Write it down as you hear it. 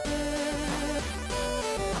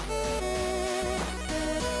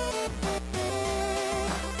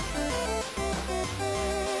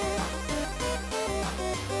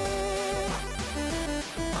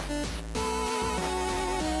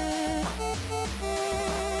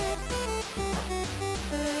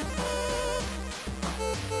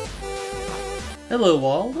Hello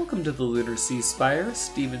all, welcome to the Lunar Sea Spire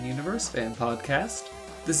Steven Universe fan podcast.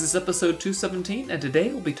 This is episode 217, and today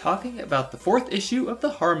we'll be talking about the fourth issue of the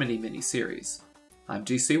Harmony miniseries. I'm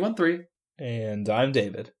GC13. And I'm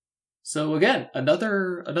David. So again,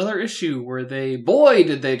 another issue where boy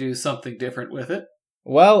did they do something different with it.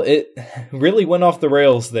 Well, it really went off the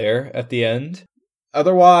rails there at the end.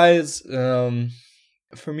 Otherwise,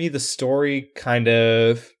 for me the story kind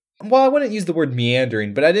of... Well, I wouldn't use the word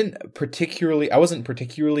meandering, but I wasn't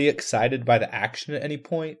particularly excited by the action at any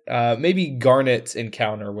point. Maybe Garnet's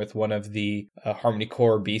encounter with one of the Harmony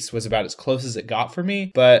Core beasts was about as close as it got for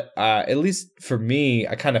me. But at least for me,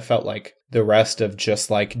 I kind of felt like the rest of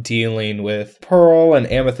just like dealing with Pearl and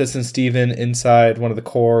Amethyst and Steven inside one of the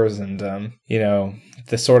cores and,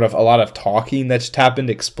 the sort of a lot of talking that just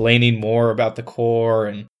happened, explaining more about the core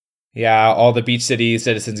and all the Beach City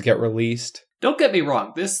citizens get released. Don't get me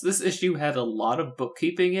wrong, this issue had a lot of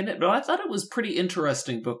bookkeeping in it, but I thought it was pretty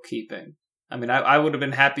interesting bookkeeping. I mean, I would have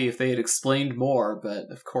been happy if they had explained more, but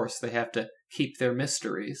of course they have to keep their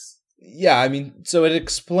mysteries. Yeah, I mean, so it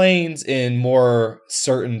explains in more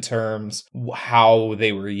certain terms how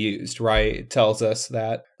they were used, right? It tells us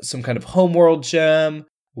that some kind of homeworld gem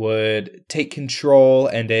would take control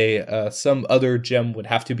and some other gem would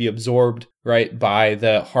have to be absorbed, right, by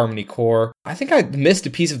the Harmony Core. I think I missed a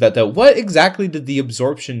piece of that, though. What exactly did the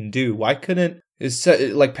absorption do? Why couldn't...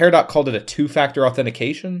 Peridot called it a two-factor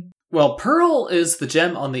authentication? Well, Pearl is the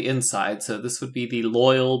gem on the inside, so this would be the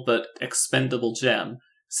loyal but expendable gem.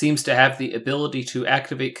 Seems to have the ability to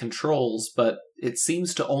activate controls, but it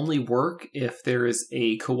seems to only work if there is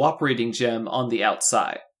a cooperating gem on the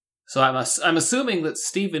outside. So I'm assuming that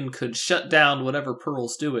Steven could shut down whatever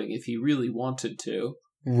Pearl's doing if he really wanted to.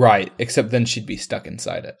 Right, except then she'd be stuck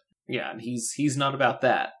inside it. Yeah, and he's not about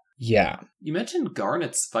that. Yeah. You mentioned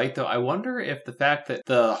Garnet's fight, though. I wonder if the fact that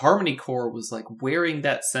the Harmony Core was like wearing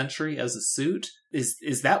that sentry as a suit,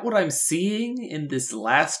 is that what I'm seeing in this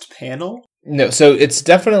last panel? No, so it's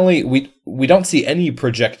definitely, we don't see any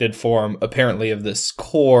projected form, apparently, of this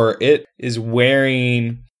core. It is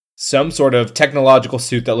wearing some sort of technological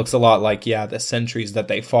suit that looks a lot like, the sentries that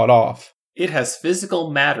they fought off. It has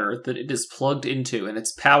physical matter that it is plugged into, and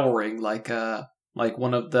it's powering like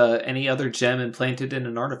one of any other gem implanted in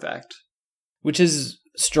an artifact. Which is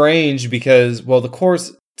strange because, the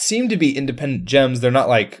cores seem to be independent gems. They're not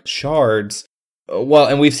like shards. Well,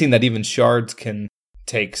 and we've seen that even shards can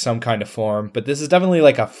take some kind of form, but this is definitely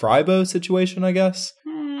like a Frybo situation, I guess.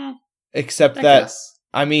 Except I that, guess.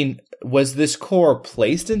 I mean, was this core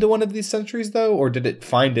placed into one of these sentries, though, or did it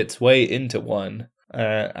find its way into one?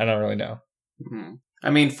 I don't really know. I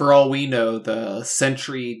mean, for all we know, the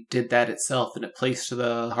sentry did that itself, and it placed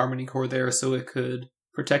the Harmony Core there so it could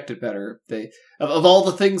protect it better. Of all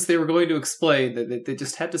the things they were going to explain, they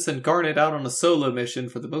just had to send Garnet out on a solo mission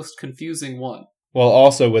for the most confusing one. Well,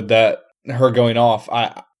 also with that, her going off,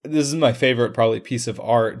 this is my favorite probably piece of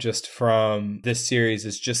art just from this series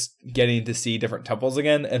is just getting to see different temples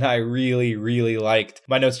again. And I really, really liked,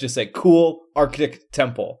 my notes just say, cool Arctic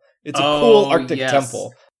temple. It's a cool Arctic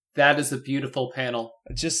temple. That is a beautiful panel.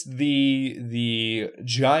 Just the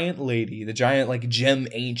giant lady, the giant like gem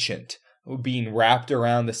ancient being wrapped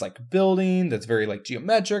around this like building that's very like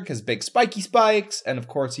geometric, has big spiky spikes. And of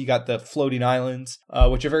course you got the floating islands,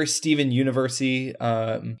 which are very Steven Universe-y,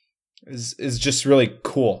 is just really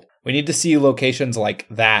cool. We need to see locations like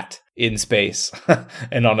that in space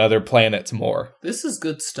and on other planets more. This is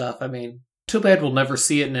good stuff. I mean, too bad we'll never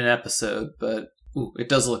see it in an episode, but it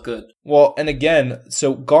does look good. Well, and again,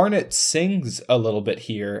 so Garnet sings a little bit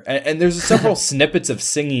here, and there's several snippets of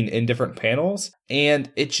singing in different panels,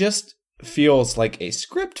 and it just feels like a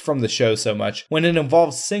script from the show so much when it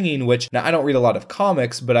involves singing, which, now I don't read a lot of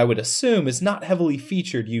comics, but I would assume is not heavily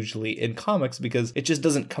featured usually in comics because it just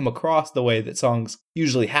doesn't come across the way that songs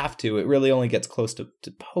usually have to. It really only gets close to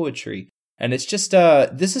poetry. And it's just,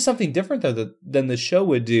 this is something different though than the show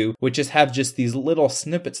would do, which is have just these little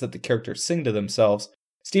snippets that the characters sing to themselves.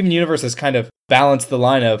 Steven Universe has kind of balanced the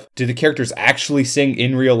line of, do the characters actually sing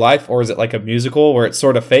in real life, or is it like a musical where it's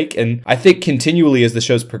sort of fake? And I think continually as the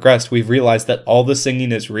show's progressed, we've realized that all the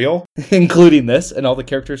singing is real, including this, and all the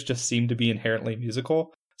characters just seem to be inherently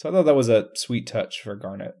musical. So I thought that was a sweet touch for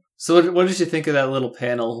Garnet. So what did you think of that little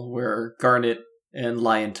panel where Garnet and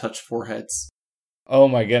Lion touch foreheads? Oh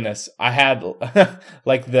my goodness. I had,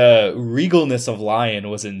 like, the regalness of Lion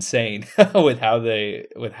was insane with how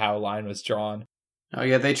Lion was drawn. Oh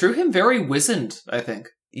yeah, they drew him very wizened, I think.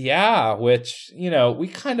 Yeah, which, we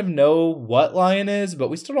kind of know what Lion is, but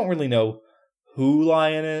we still don't really know who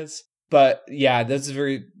Lion is. But yeah, that's a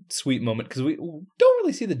very sweet moment because we don't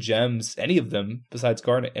really see the gems, any of them, besides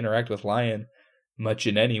Garnet, interact with Lion. much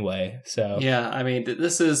in any way. So Yeah, I mean,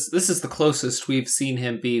 this is the closest we've seen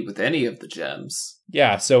him be with any of the gems.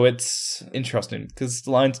 yeah, so it's interesting because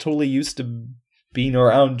Lion's totally used to being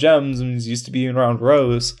around gems and he's used to being around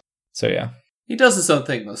Rose. So yeah. He does his own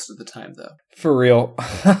thing most of the time, though. For real.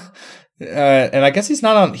 And I guess he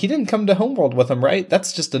didn't come to Homeworld with him, right?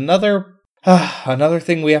 That's just another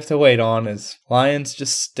thing we have to wait on is Lion's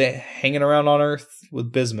just hanging around on Earth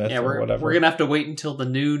with Bismuth or whatever. We're going to have to wait until the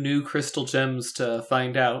new crystal gems to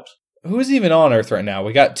find out. Who's even on Earth right now?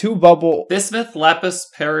 We got 2 bubble... Bismuth, Lapis,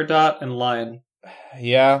 Peridot, and Lion.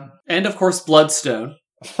 Yeah. And, of course, Bloodstone.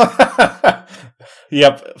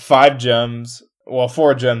 Yep, 5 gems. Well,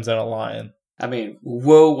 4 gems and a Lion. I mean,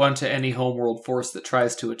 woe unto any homeworld force that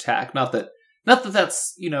tries to attack. Not that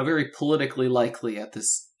that's, very politically likely at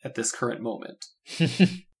this current moment.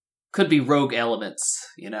 Could be rogue elements,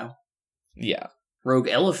 Yeah. Rogue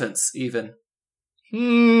elephants, even.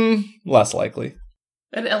 Less likely.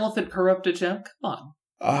 An elephant corrupt a gem? Come on.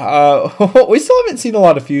 We still haven't seen a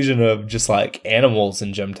lot of fusion of just like animals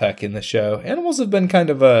and gem tech in the show. Animals have been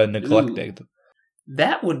kind of neglected. Ooh.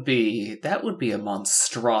 That would be a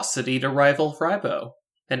monstrosity to rival Fribo.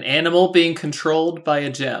 An animal being controlled by a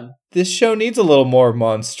gem. This show needs a little more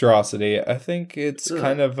monstrosity. I think it's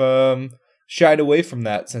kind of shied away from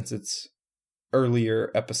that since its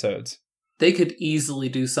earlier episodes. They could easily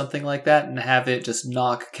do something like that and have it just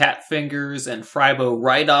knock Cat Fingers and Fribo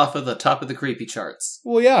right off of the top of the creepy charts.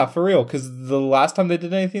 Well, yeah, for real, because the last time they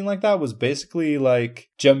did anything like that was basically like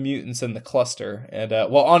Gem Mutants in the cluster. And,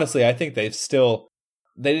 honestly, I think they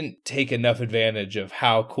didn't take enough advantage of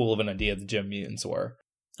how cool of an idea the Gem Mutants were.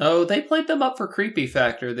 Oh, they played them up for creepy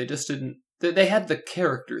factor. They just didn't... They had the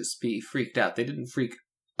characters be freaked out. They didn't freak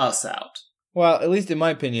us out. Well, at least in my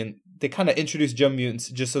opinion, they kind of introduced Gem Mutants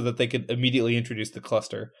just so that they could immediately introduce the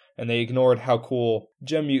cluster. And they ignored how cool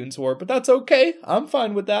Gem Mutants were. But that's okay. I'm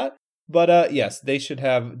fine with that. But yes, they should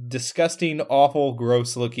have disgusting, awful,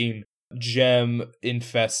 gross-looking,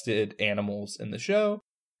 gem-infested animals in the show.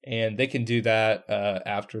 And they can do that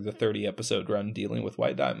after the 30-episode run dealing with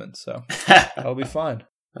White Diamond. So that'll be fine.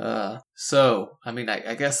 I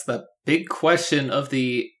guess the big question of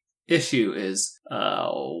the issue is,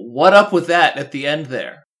 what up with that at the end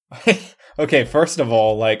there? Okay, first of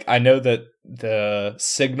all, I know that the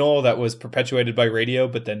signal that was perpetuated by radio,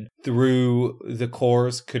 but then through the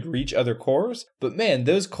cores could reach other cores. But man,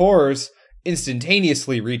 those cores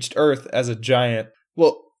instantaneously reached Earth as a giant...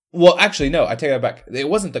 Well, actually, no, I take that back. It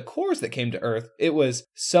wasn't the cores that came to Earth. It was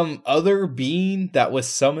some other being that was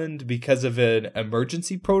summoned because of an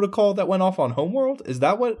emergency protocol that went off on Homeworld. Is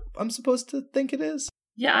that what I'm supposed to think it is?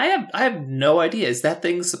 Yeah, I have no idea. Is that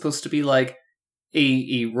thing supposed to be like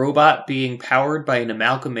a robot being powered by an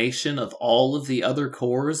amalgamation of all of the other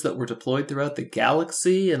cores that were deployed throughout the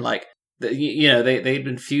galaxy? And they'd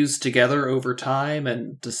been fused together over time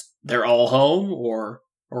and just they're all home? Or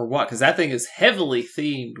what? Because that thing is heavily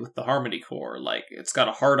themed with the Harmony Core. It's got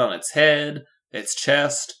a heart on its head, its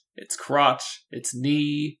chest, its crotch, its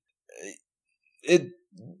knee. It's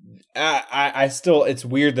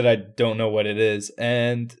weird that I don't know what it is.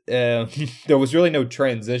 And there was really no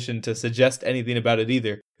transition to suggest anything about it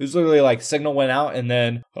either. It was literally signal went out and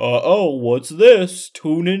then, what's this?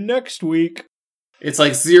 Tune in next week. It's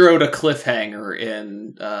like 0 to cliffhanger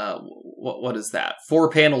in, what is that? 4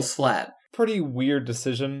 panels flat. Pretty weird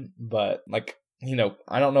decision, but I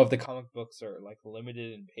don't know if the comic books are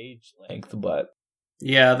limited in page length, but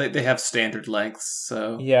yeah, they have standard lengths,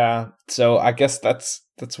 so yeah, so I guess that's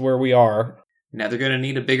where we are. Now they're gonna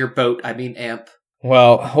need a bigger boat. Amp.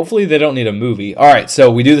 Well, hopefully they don't need a movie. All right, so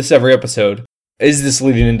we do this every episode. Is this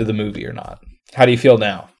leading into the movie or not? How do you feel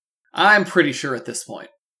now? I'm pretty sure at this point.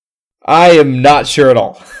 I am not sure at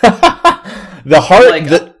all. The heart,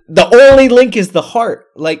 the only link is the heart,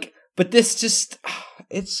 But this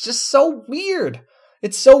it's just so weird.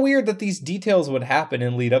 It's so weird that these details would happen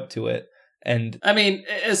and lead up to it. And I mean,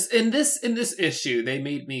 as in this issue, they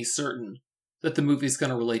made me certain that the movie's going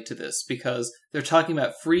to relate to this because they're talking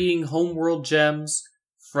about freeing homeworld gems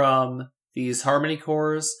from these Harmony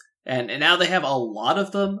cores. And now they have a lot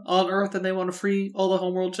of them on Earth and they want to free all the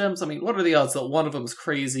homeworld gems. I mean, what are the odds that one of them's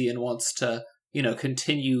crazy and wants to,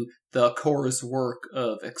 continue the core's work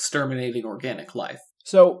of exterminating organic life?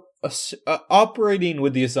 So, operating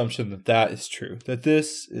with the assumption that is true, that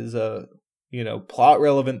this is a, plot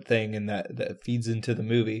relevant thing and that feeds into the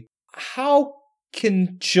movie, how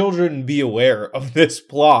can children be aware of this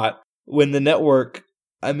plot when the network,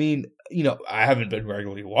 I haven't been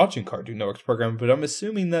regularly watching Cartoon Network's program, but I'm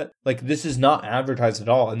assuming that, this is not advertised at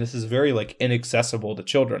all, and this is very, inaccessible to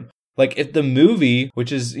children. Like, if the movie,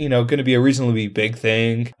 which is, going to be a reasonably big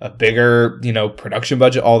thing, a bigger, production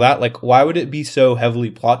budget, all that, like, why would it be so heavily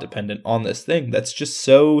plot dependent on this thing? That's just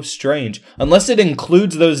so strange. Unless it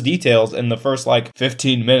includes those details in the first,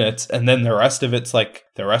 15 minutes, and then the rest of it's,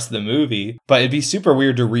 the rest of the movie. But it'd be super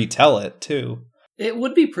weird to retell it, too. It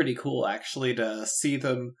would be pretty cool, actually, to see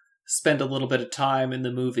them spend a little bit of time in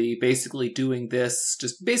the movie basically doing this.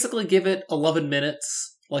 Just basically give it 11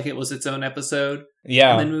 minutes, like it was its own episode.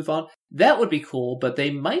 Yeah. And then move on. That would be cool, but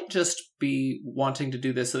they might just be wanting to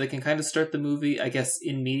do this so they can kind of start the movie, I guess,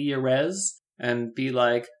 in media res, and be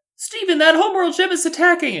like, Steven, that homeworld gem is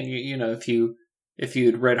attacking! And, if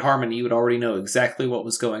you'd read Harmony, you would already know exactly what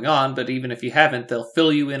was going on, but even if you haven't, they'll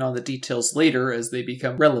fill you in on the details later as they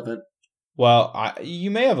become relevant. Well, you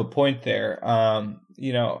may have a point there. I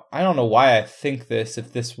don't know why I think this,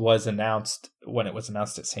 if this was announced when it was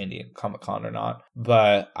announced at San Diego Comic-Con or not,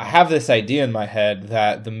 but I have this idea in my head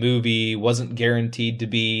that the movie wasn't guaranteed to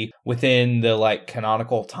be within the,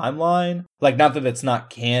 canonical timeline. Not that it's not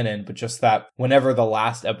canon, but just that whenever the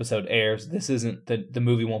last episode airs, this isn't, the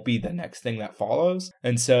movie won't be the next thing that follows.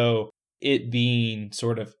 And so it being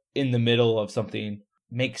sort of in the middle of something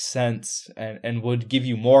makes sense and would give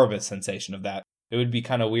you more of a sensation of that. It would be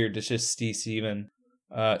kind of weird to just see Steven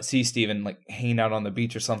hanging out on the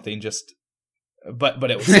beach or something,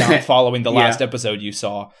 but it was not following the last episode you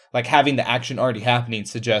saw. Having the action already happening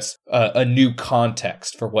suggests a new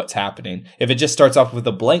context for what's happening. If it just starts off with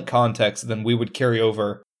a blank context, then we would carry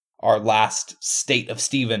over our last state of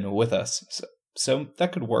Steven with us. So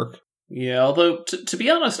that could work. Yeah, although to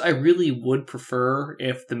be honest, I really would prefer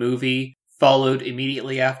if the movie followed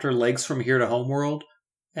immediately after Legs from Here to Homeworld.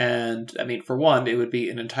 And, I mean, for one, it would be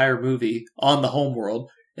an entire movie on the homeworld.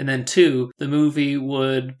 And then two, the movie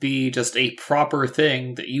would be just a proper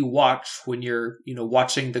thing that you watch when you're,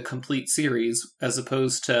 watching the complete series, as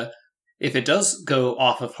opposed to, if it does go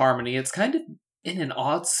off of Harmony, it's kind of in an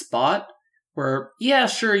odd spot where, yeah,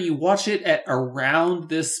 sure, you watch it at around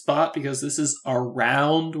this spot because this is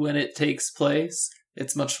around when it takes place.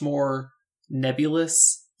 It's much more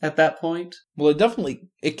nebulous at that point. Well,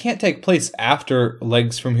 it can't take place after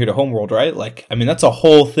Legs from Here to Homeworld, right? That's a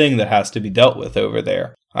whole thing that has to be dealt with over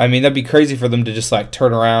there. I mean, that'd be crazy for them to just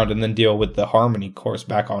turn around and then deal with the Harmony course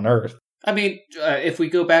back on Earth. I mean, if we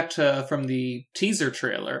go back from the teaser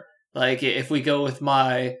trailer, if we go with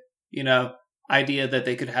my, idea that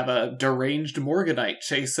they could have a deranged Morganite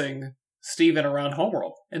chasing Steven around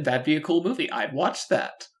Homeworld, and that'd be a cool movie. I'd watch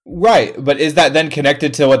that. Right, but is that then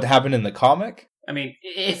connected to what happened in the comic? I mean,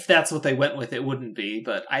 if that's what they went with, it wouldn't be,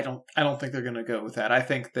 but I don't think they're going to go with that. I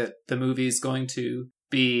think that the movie is going to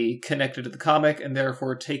be connected to the comic and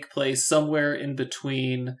therefore take place somewhere in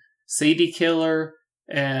between Sadie Killer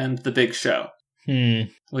and The Big Show.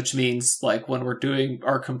 Which means, when we're doing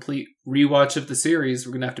our complete rewatch of the series,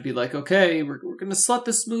 we're going to have to be okay, we're going to slot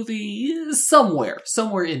this movie somewhere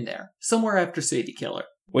in there, somewhere after Sadie Killer.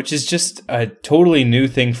 Which is just a totally new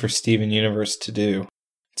thing for Steven Universe to do.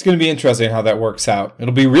 It's going to be interesting how that works out.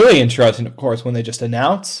 It'll be really interesting, of course, when they just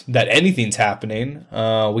announce that anything's happening.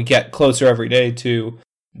 We get closer every day to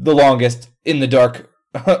the longest in the dark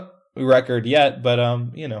record yet, but,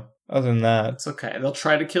 other than that. It's okay. They'll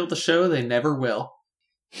try to kill the show. They never will.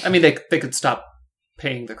 I mean, they could stop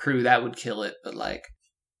paying the crew. That would kill it, but,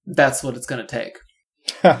 that's what it's going to take.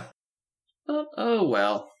 But, oh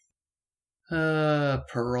well.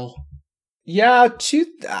 Pearl. Yeah,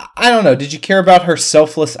 I don't know. Did you care about her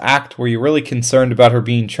selfless act? Were you really concerned about her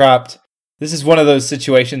being trapped? This is one of those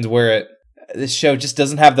situations where this show just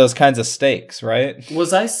doesn't have those kinds of stakes, right?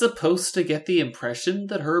 Was I supposed to get the impression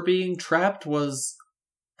that her being trapped was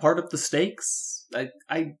part of the stakes?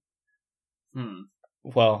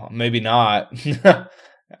 Well, maybe not.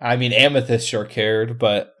 I mean, Amethyst sure cared,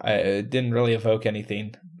 but it didn't really evoke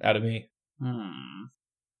anything out of me.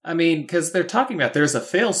 I mean, because they're talking about there's a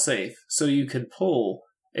failsafe, so you can pull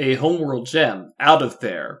a homeworld gem out of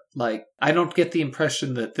there. I don't get the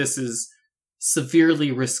impression that this is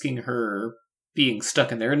severely risking her being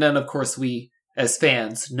stuck in there. And then, of course, we, as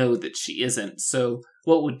fans, know that she isn't. So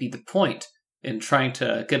what would be the point in trying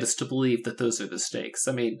to get us to believe that those are the stakes?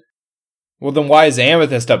 I mean... Well, then why is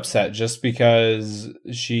Amethyst upset? Just because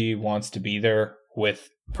she wants to be there with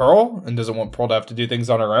Pearl and doesn't want Pearl to have to do things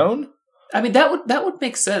on her own? I mean, that would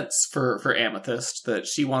make sense for Amethyst, that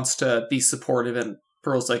she wants to be supportive, and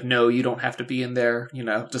Pearl's like, no, you don't have to be in there,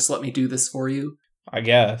 just let me do this for you. I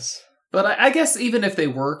guess. But I guess even if they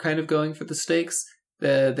were kind of going for the stakes,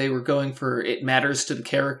 they were going for it matters to the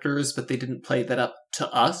characters, but they didn't play that up to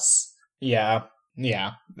us. Yeah.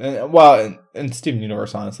 Well, and Steven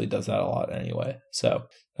Universe honestly does that a lot anyway, so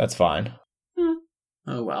that's fine.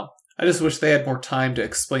 Oh well. I just wish they had more time to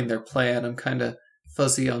explain their plan. I'm kind of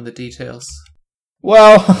fuzzy on the details.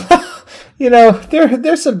 Well,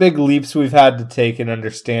 there's some big leaps we've had to take in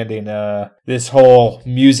understanding this whole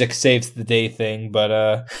music saves the day thing,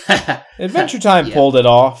 but Adventure Time pulled it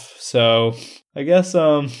off. So I guess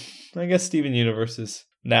Steven Universe is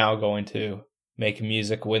now going to make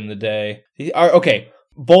music win the day. Okay,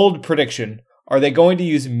 bold prediction. Are they going to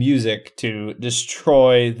use music to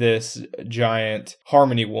destroy this giant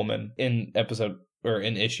Harmony woman in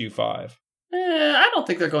issue 5? I don't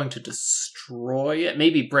think they're going to destroy it.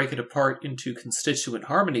 Maybe break it apart into constituent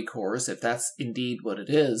harmony cores, if that's indeed what it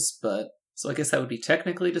is. But so I guess that would be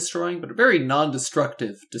technically destroying, but a very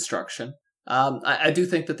non-destructive destruction. I do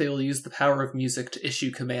think that they will use the power of music to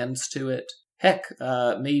issue commands to it. Heck,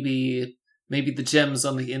 maybe the gems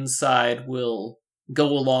on the inside will go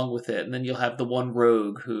along with it, and then you'll have the one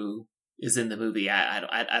rogue who is in the movie. I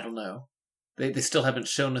don't know. They still haven't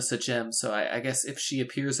shown us a gem, so I guess if she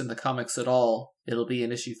appears in the comics at all, it'll be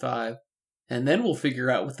in issue 5. And then we'll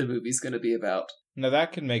figure out what the movie's going to be about. Now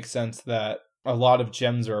that can make sense that a lot of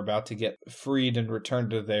gems are about to get freed and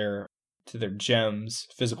returned to their gems,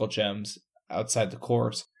 physical gems, outside the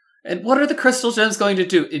cores. And what are the crystal gems going to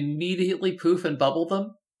do? Immediately poof and bubble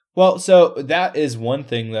them? Well, so that is one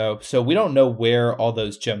thing, though. So we don't know where all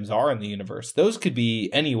those gems are in the universe. Those could be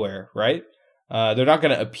anywhere, right? They're not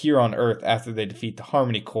going to appear on Earth after they defeat the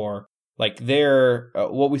Harmony Core. Like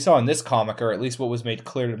what we saw in this comic, or at least what was made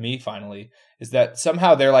clear to me finally, is that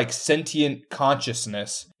somehow their like sentient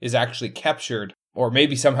consciousness is actually captured, or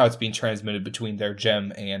maybe somehow it's being transmitted between their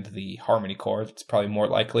gem and the Harmony Core. It's probably more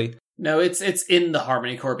likely. No, it's in the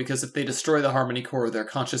Harmony Core, because if they destroy the Harmony Core, their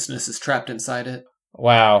consciousness is trapped inside it.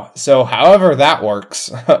 Wow. So however that works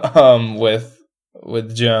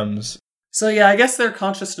with gems. So yeah, I guess their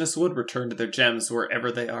consciousness would return to their gems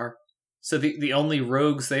wherever they are. So the only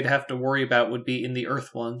rogues they'd have to worry about would be in the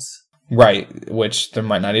Earth ones. Right, which there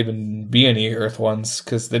might not even be any Earth ones,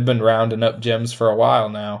 because they've been rounding up gems for a while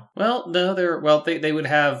now. Well, no, they would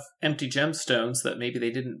have empty gemstones that maybe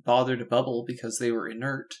they didn't bother to bubble because they were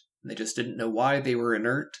inert. They just didn't know why they were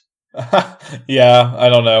inert. Yeah, I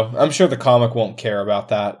don't know. I'm sure the comic won't care about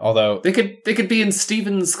that, although... They could be in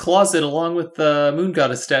Steven's closet along with the Moon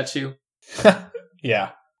Goddess statue.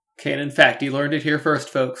 Yeah. Canon fact, you learned it here first,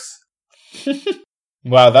 folks.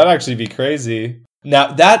 Wow, that'd actually be crazy.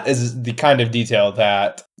 Now, that is the kind of detail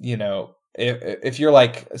that, if you're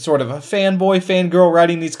like sort of a fanboy, fangirl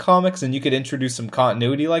writing these comics and you could introduce some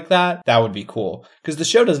continuity like that, that would be cool. Because the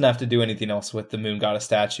show doesn't have to do anything else with the Moon Goddess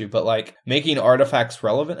statue, but like making artifacts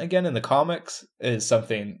relevant again in the comics is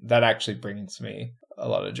something that actually brings me a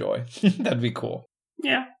lot of joy. That'd be cool.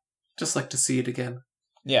 Yeah, just like to see it again.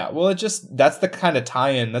 Yeah, well, that's the kind of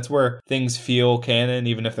tie-in. That's where things feel canon,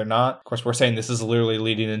 even if they're not. Of course, we're saying this is literally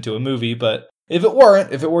leading into a movie, but if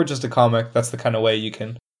it were just a comic, that's the kind of way you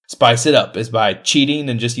can spice it up, is by cheating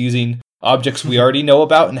and just using objects we already know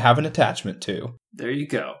about and have an attachment to. There you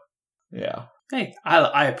go. Yeah. Hey,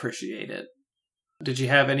 I appreciate it. Did you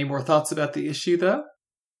have any more thoughts about the issue, though?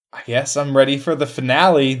 I guess I'm ready for the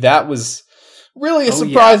finale. That was really a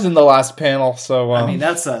surprise in the last panel. So I mean,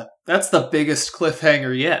 that's the biggest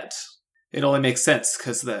cliffhanger yet. It only makes sense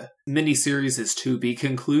because the miniseries is to be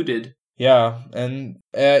concluded. Yeah, and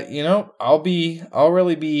I'll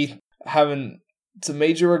really be having some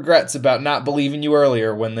major regrets about not believing you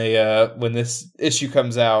earlier when this issue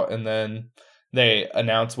comes out, and then they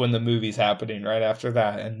announce when the movie's happening right after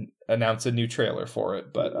that and announce a new trailer for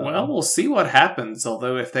it. But well, we'll see what happens.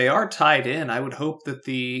 Although if they are tied in, I would hope that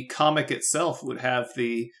the comic itself would have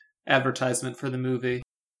the advertisement for the movie.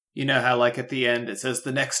 You know how, like, at the end, it says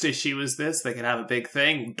the next issue is this? They can have a big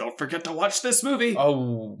thing. Don't forget to watch this movie.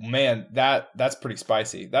 Oh, man, that's pretty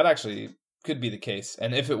spicy. That actually could be the case.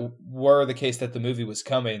 And if it were the case that the movie was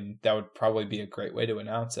coming, that would probably be a great way to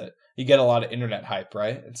announce it. You get a lot of internet hype,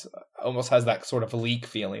 right? It almost has that sort of leak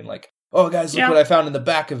feeling, like, oh, guys, look what I found in the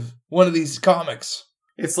back of one of these comics.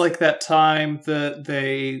 It's like that time that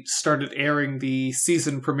they started airing the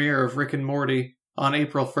season premiere of Rick and Morty on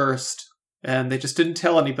April 1st. And they just didn't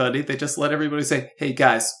tell anybody. They just let everybody say, hey,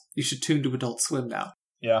 guys, you should tune to Adult Swim now.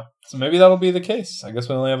 Yeah. So maybe that'll be the case. I guess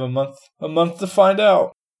we only have a month to find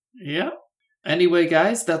out. Yeah. Anyway,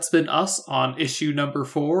 guys, that's been us on issue number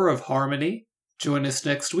 4 of Harmony. Join us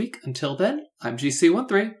next week. Until then, I'm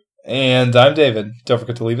GC13. And I'm David. Don't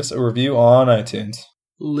forget to leave us a review on iTunes.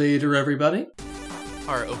 Later, everybody.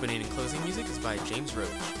 Our opening and closing music is by James Roach.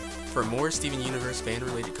 For more Steven Universe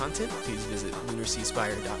fan-related content, please visit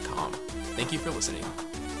lunarseaspire.com. Thank you for listening.